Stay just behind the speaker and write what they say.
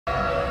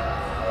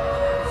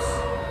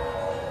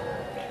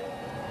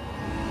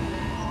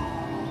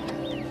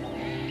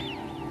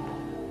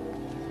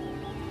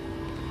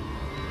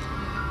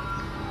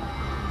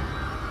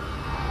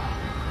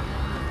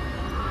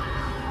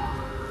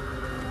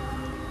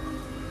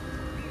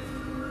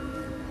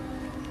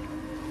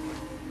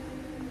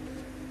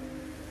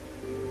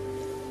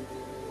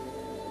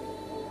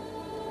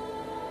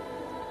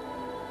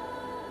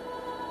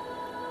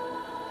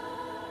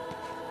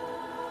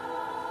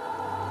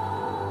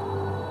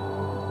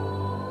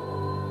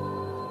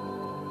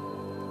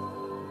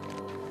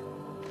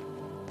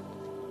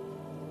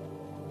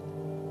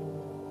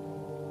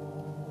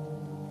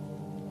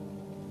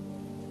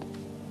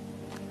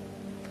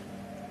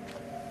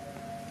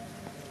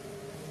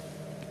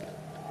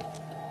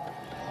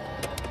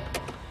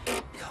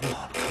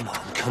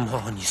Come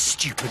on, you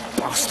stupid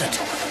bastard.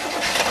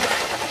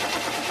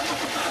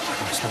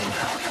 Christ, not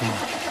now, come on.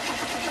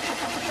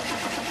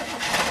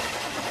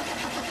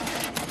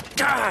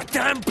 God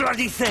damn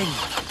bloody thing!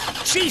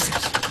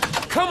 Jesus!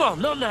 Come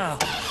on, not now!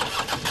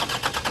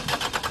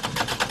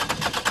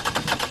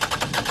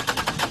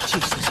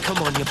 Jesus, come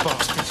on, you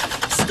bastard!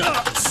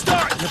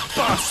 Start, you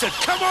bastard!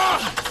 Come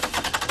on!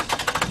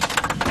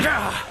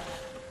 Ah!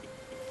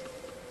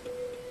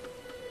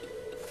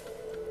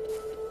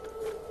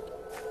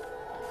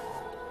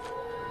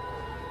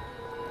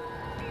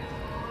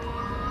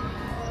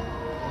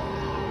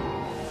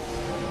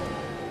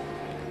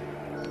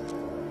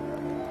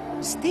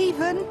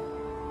 Stephen?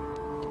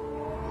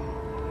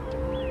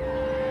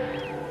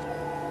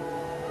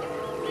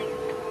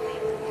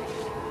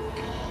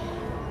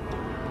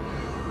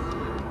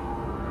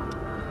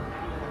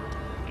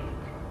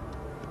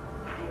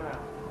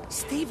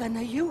 Stephen,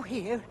 are you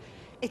here?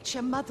 It's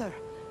your mother.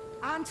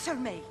 Answer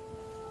me.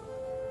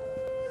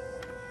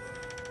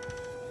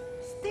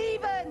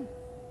 Stephen!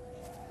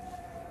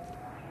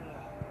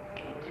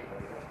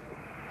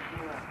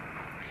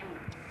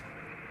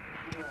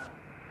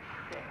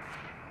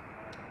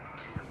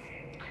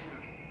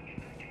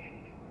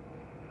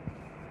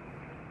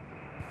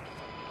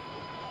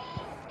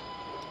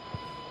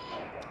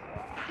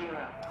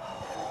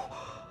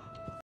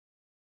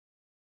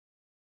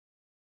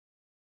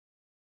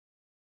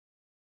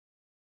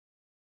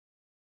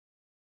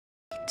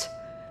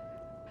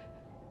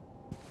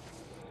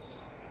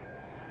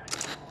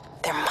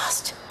 There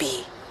must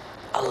be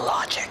a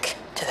logic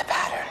to the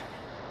pattern.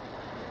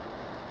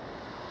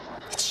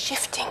 It's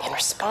shifting in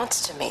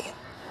response to me.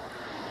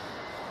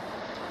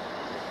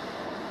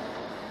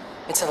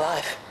 It's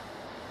alive.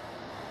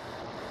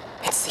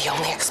 It's the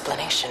only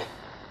explanation.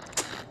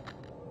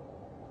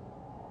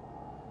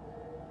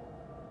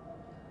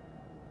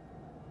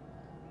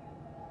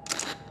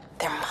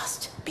 There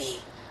must be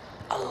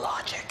a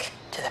logic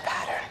to the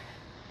pattern.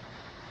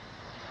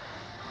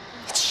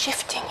 It's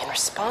shifting in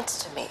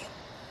response to me.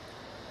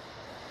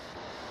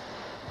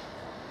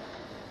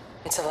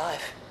 It's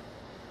alive.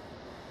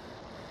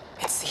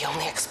 It's the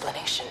only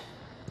explanation.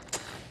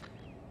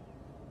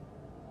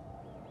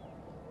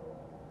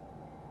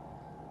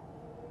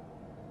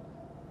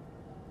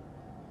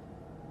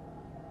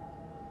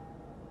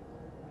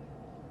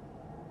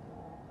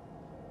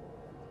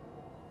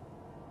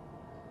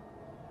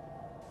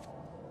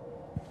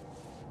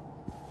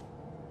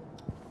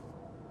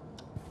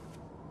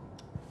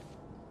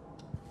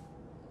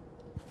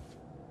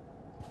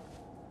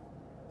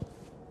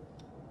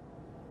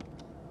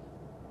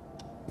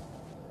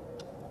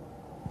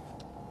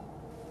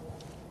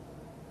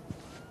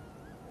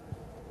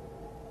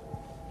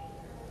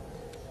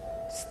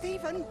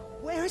 Stephen,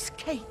 where's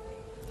Kate?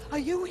 Are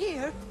you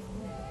here?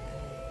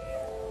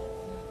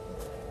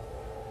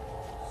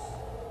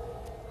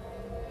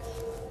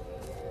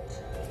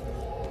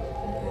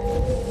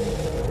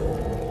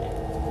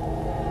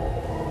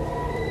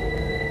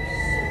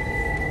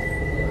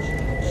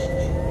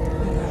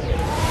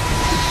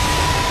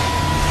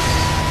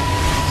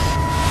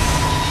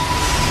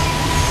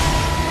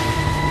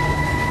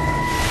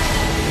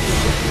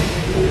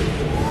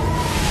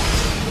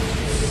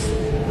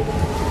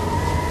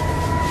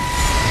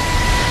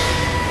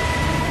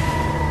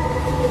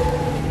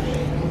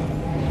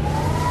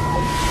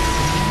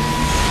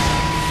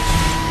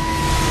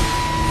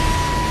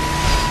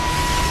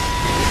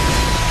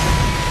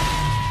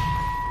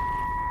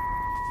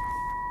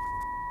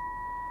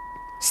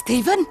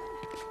 Stephen?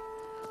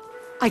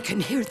 I can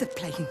hear the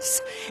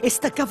planes. It's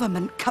the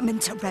government coming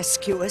to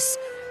rescue us.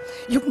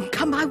 You can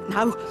come out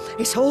now.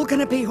 It's all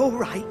gonna be all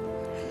right.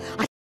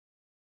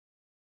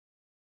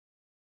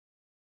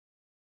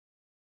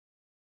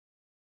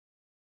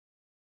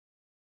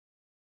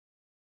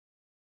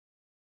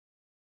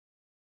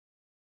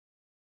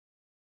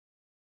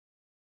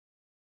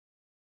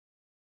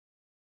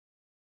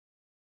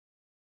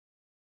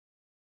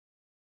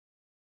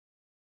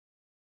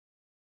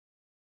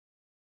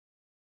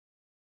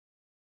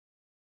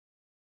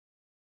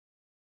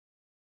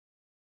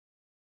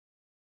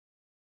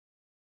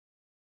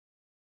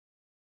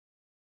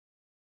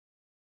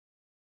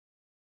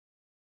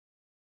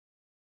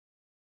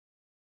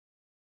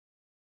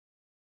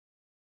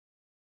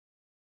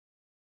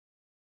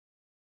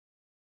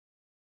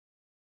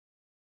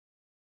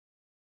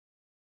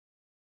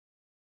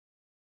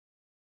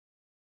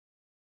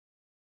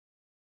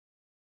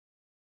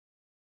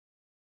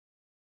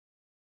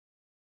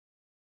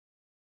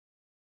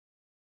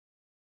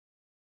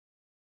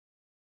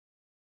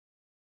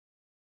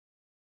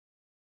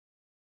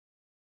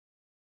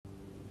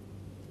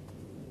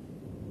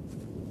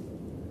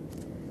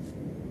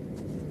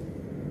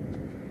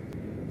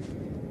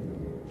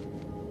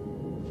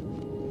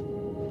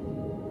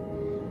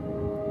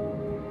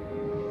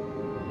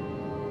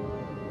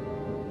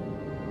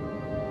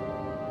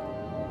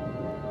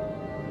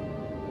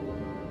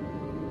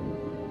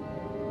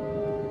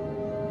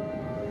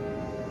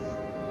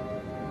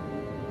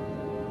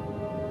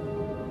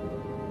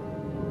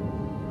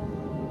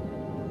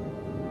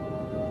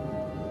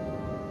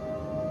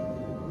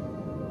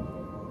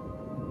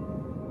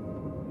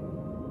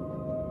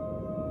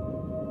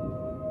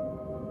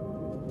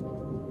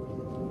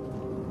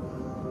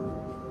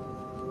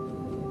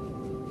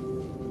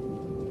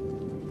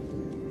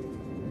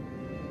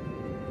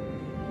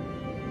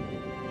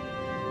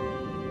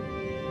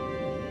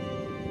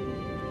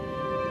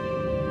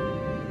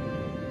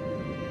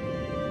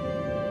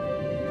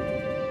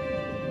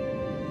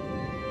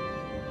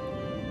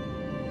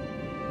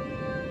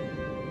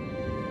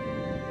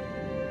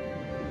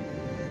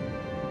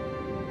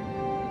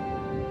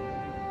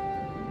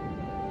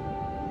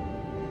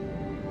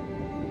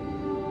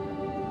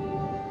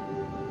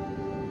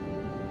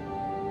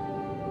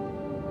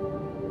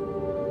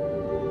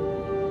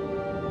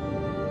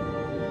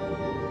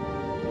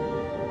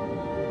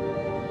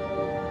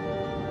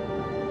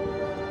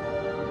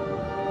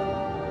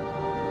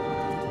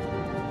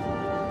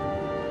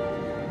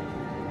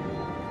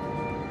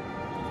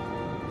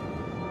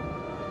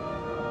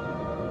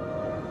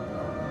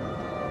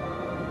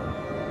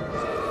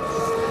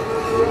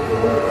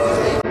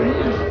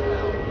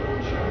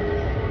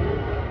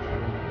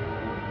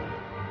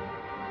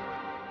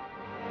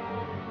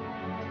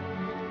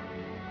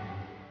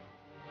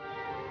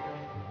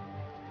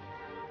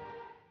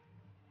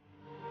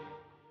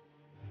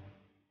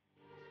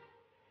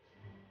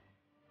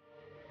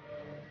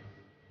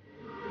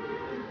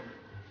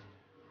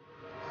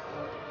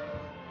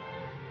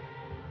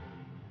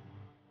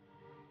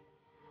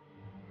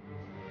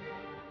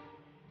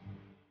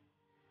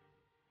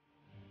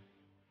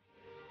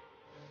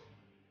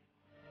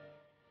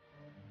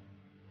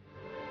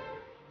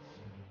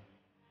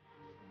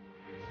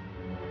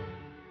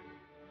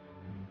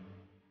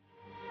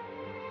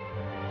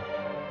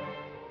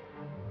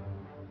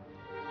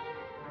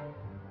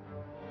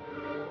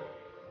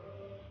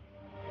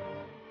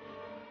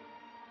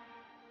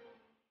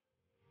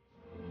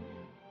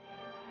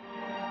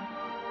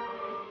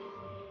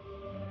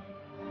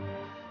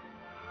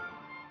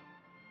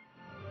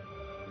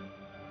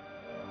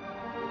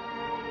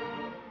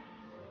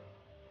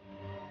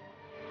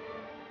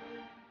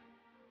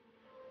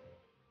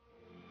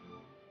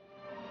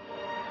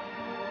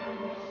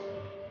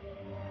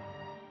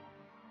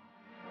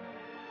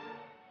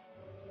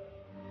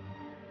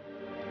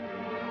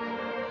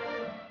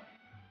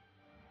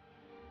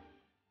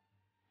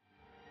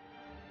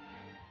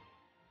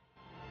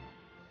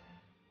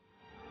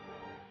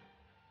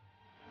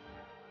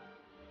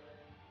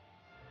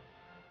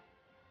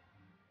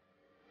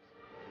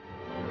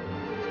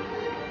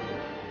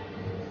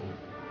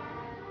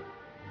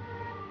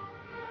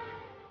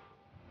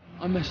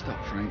 I messed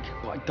up, Frank,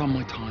 but I'd done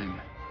my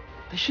time.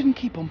 They shouldn't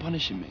keep on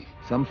punishing me.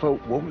 Some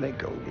folk won't let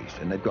go, Reese,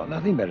 and they've got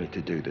nothing better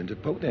to do than to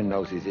poke their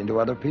noses into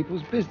other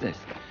people's business.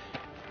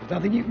 There's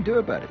nothing you can do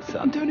about it,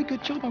 son. I'm doing a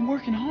good job. I'm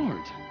working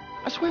hard.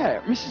 I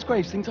swear, Mrs.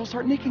 Graves thinks I'll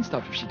start nicking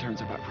stuff if she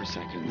turns her back for a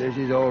second. Liz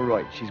is all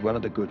right. She's one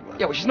of the good ones.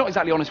 Yeah, well, she's not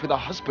exactly honest with her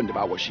husband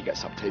about what she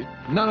gets up to.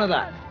 None of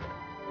that.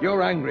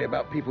 You're angry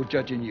about people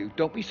judging you.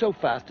 Don't be so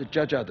fast to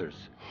judge others.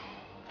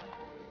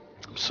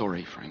 I'm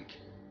sorry, Frank.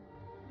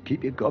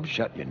 Keep your gob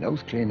shut, your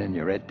nose clean, and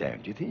your head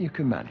down. Do you think you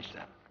can manage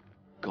that?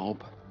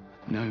 Gob,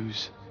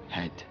 nose,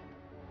 head.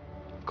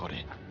 Got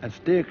it. And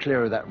steer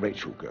clear of that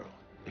Rachel girl.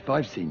 If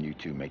I've seen you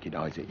two making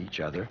eyes at each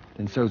other,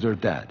 then so's her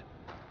dad.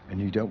 And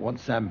you don't want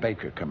Sam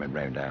Baker coming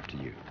round after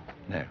you.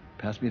 Now,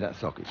 pass me that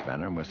socket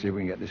spanner and we'll see if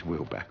we can get this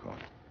wheel back on.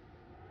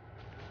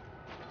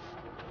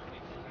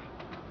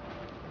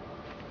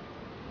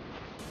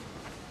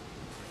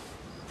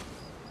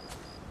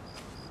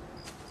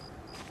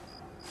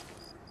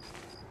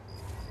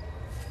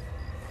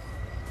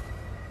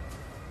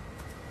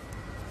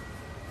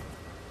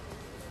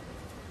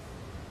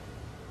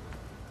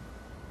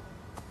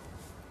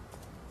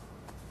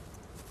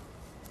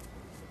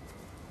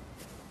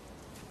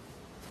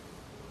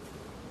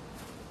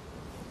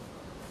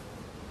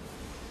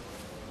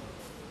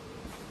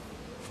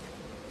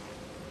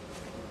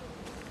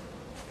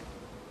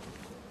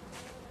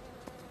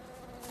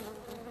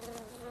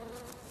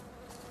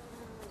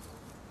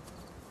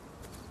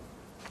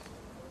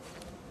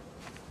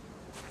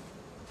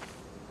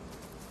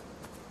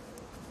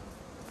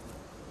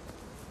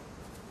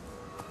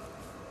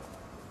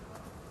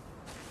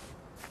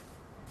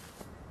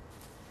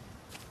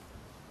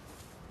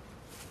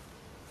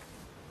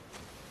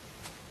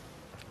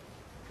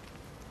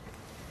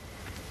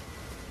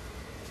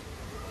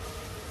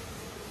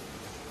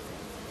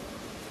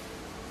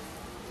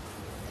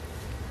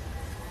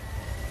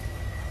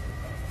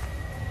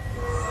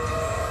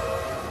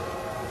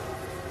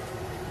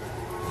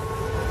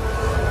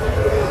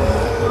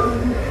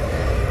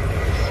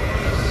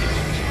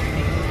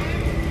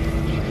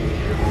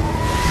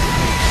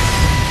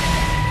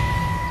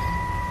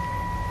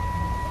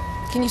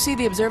 Can you see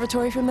the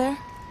observatory from there?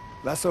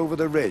 That's over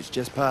the ridge,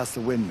 just past the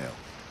windmill.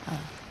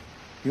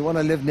 You want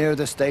to live near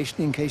the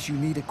station in case you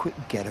need a quick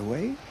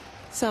getaway?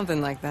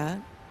 Something like that.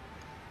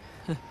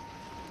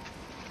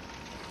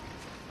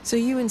 So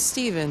you and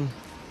Steven,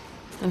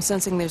 I'm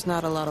sensing there's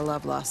not a lot of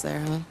love lost there,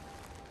 huh?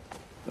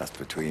 That's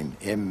between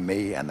him,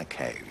 me, and the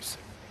cows.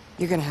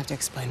 You're gonna have to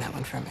explain that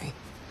one for me.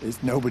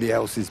 It's nobody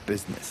else's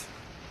business.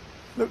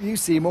 Look, you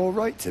seem all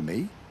right to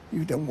me.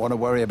 You don't want to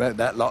worry about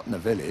that lot in the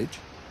village.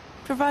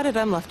 Provided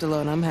I'm left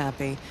alone, I'm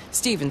happy.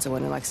 Steven's the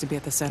one who likes to be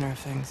at the center of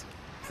things.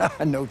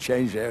 No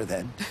change there,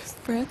 then.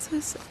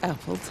 Francis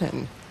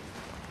Appleton.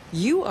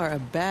 You are a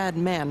bad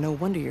man. No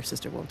wonder your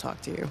sister won't talk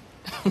to you.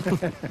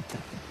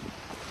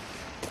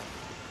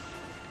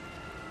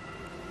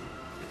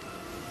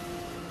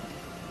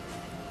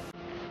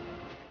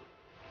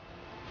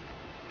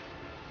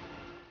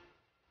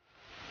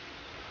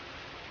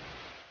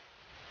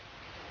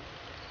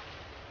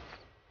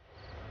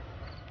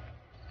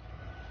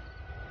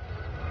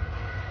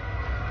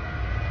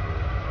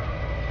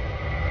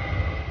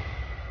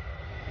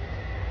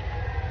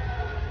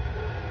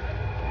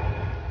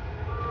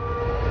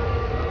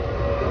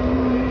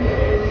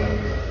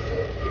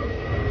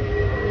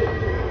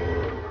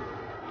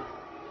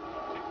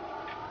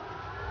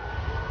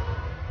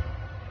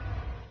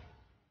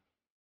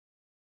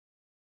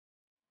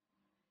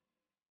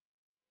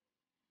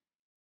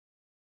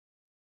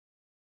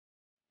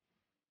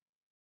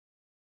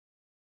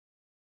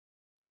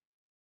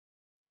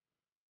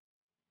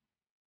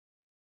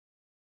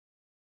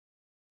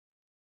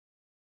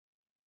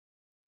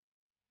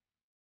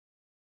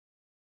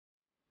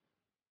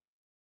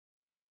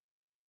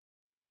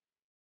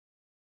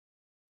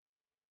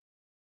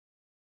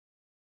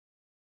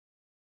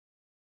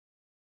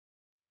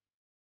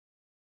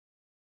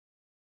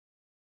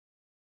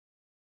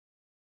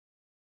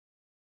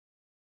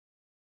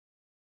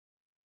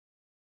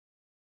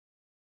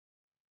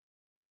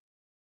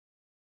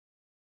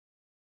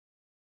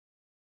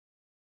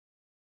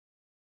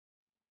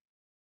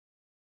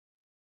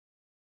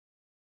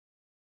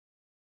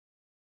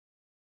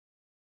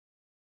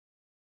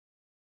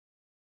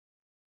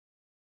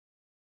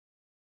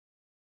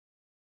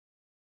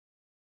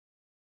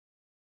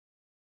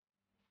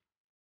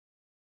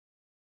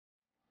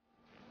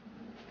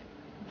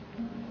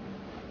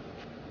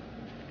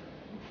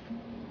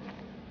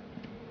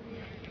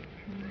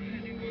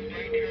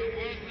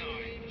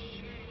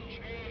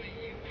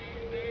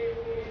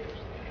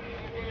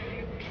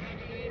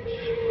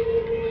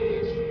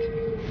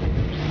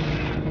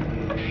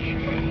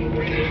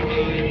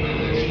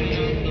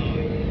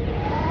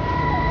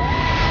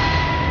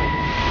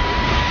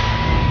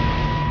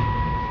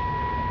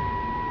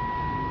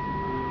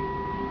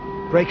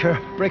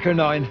 Breaker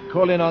 9,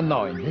 call in on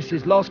 9. This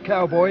is Lost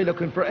Cowboy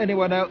looking for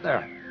anyone out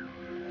there.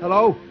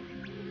 Hello?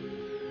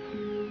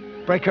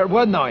 Breaker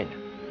 19.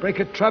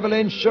 Breaker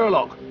Trevelyan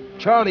Sherlock.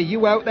 Charlie,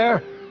 you out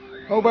there?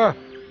 Over.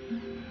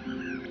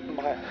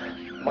 My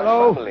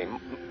Hello? family,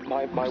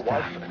 my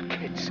wife and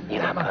kids. You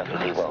know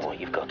perfectly well what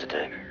you've got to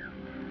do.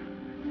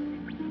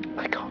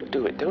 I can't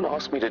do it. Don't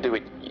ask me to do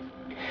it.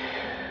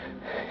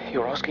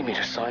 You're asking me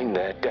to sign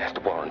their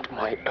death warrant.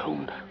 My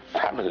own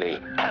family.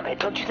 Damn it,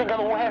 don't you think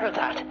I'm aware of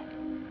that?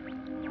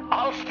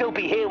 I'll still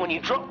be here when you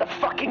drop the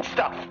fucking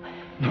stuff.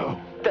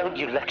 No. Don't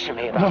you lecture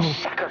me about No.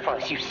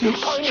 sacrifice, you You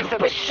spineless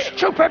little shit.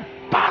 stupid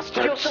If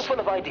bastards! you're so full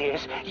of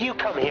ideas, you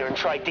come here and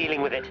try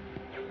dealing with it.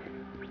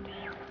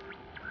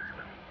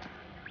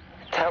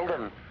 Tell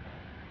them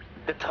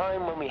the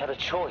time when we had a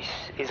choice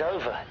is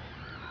over.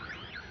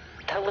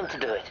 Tell them to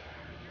do it.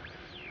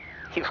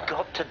 You've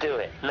got to do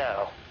it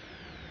now.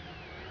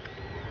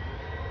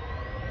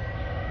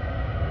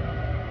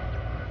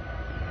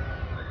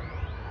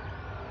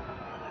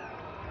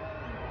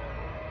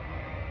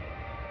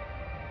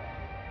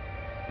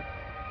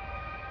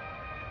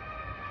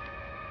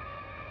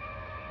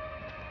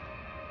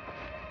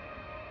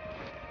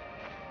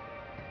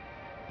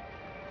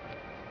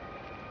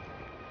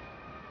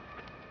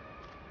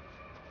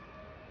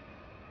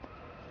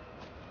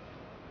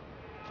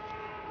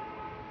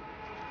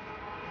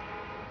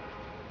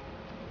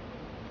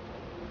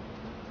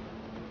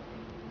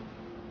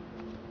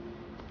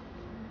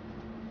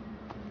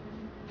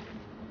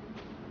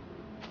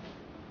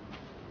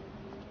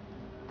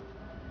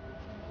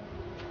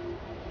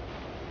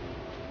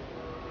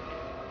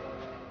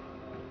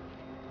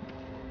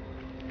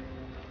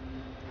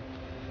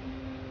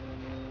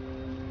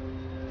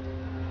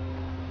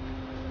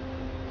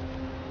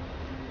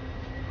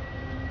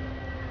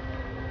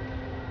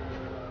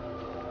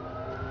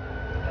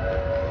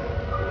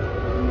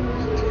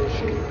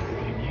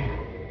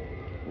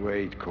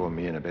 Wade called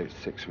me in about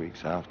 6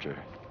 weeks after,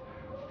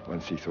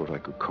 once he thought I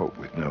could cope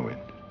with knowing.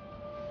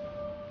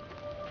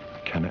 I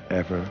cannot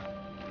ever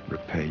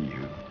repay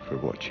you for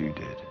what you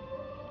did.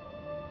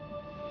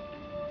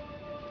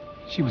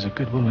 She was a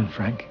good woman,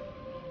 Frank.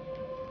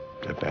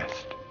 The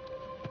best.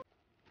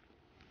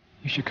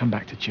 You should come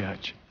back to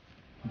church.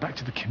 Back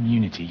to the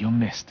community. You're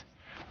missed.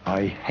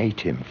 I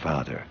hate him,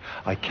 Father.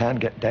 I can't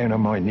get down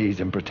on my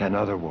knees and pretend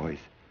otherwise.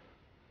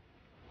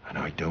 And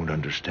I don't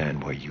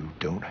understand why you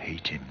don't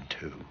hate him,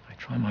 too. I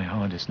try my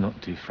hardest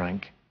not to,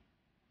 Frank.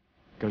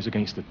 Goes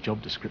against the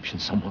job description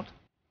somewhat.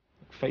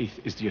 Faith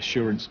is the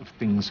assurance of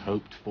things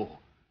hoped for.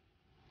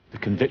 The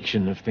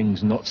conviction of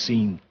things not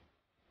seen.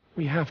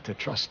 We have to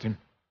trust him,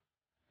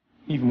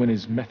 even when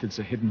his methods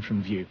are hidden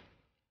from view.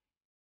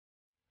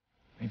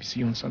 Maybe see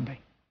you on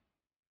Sunday.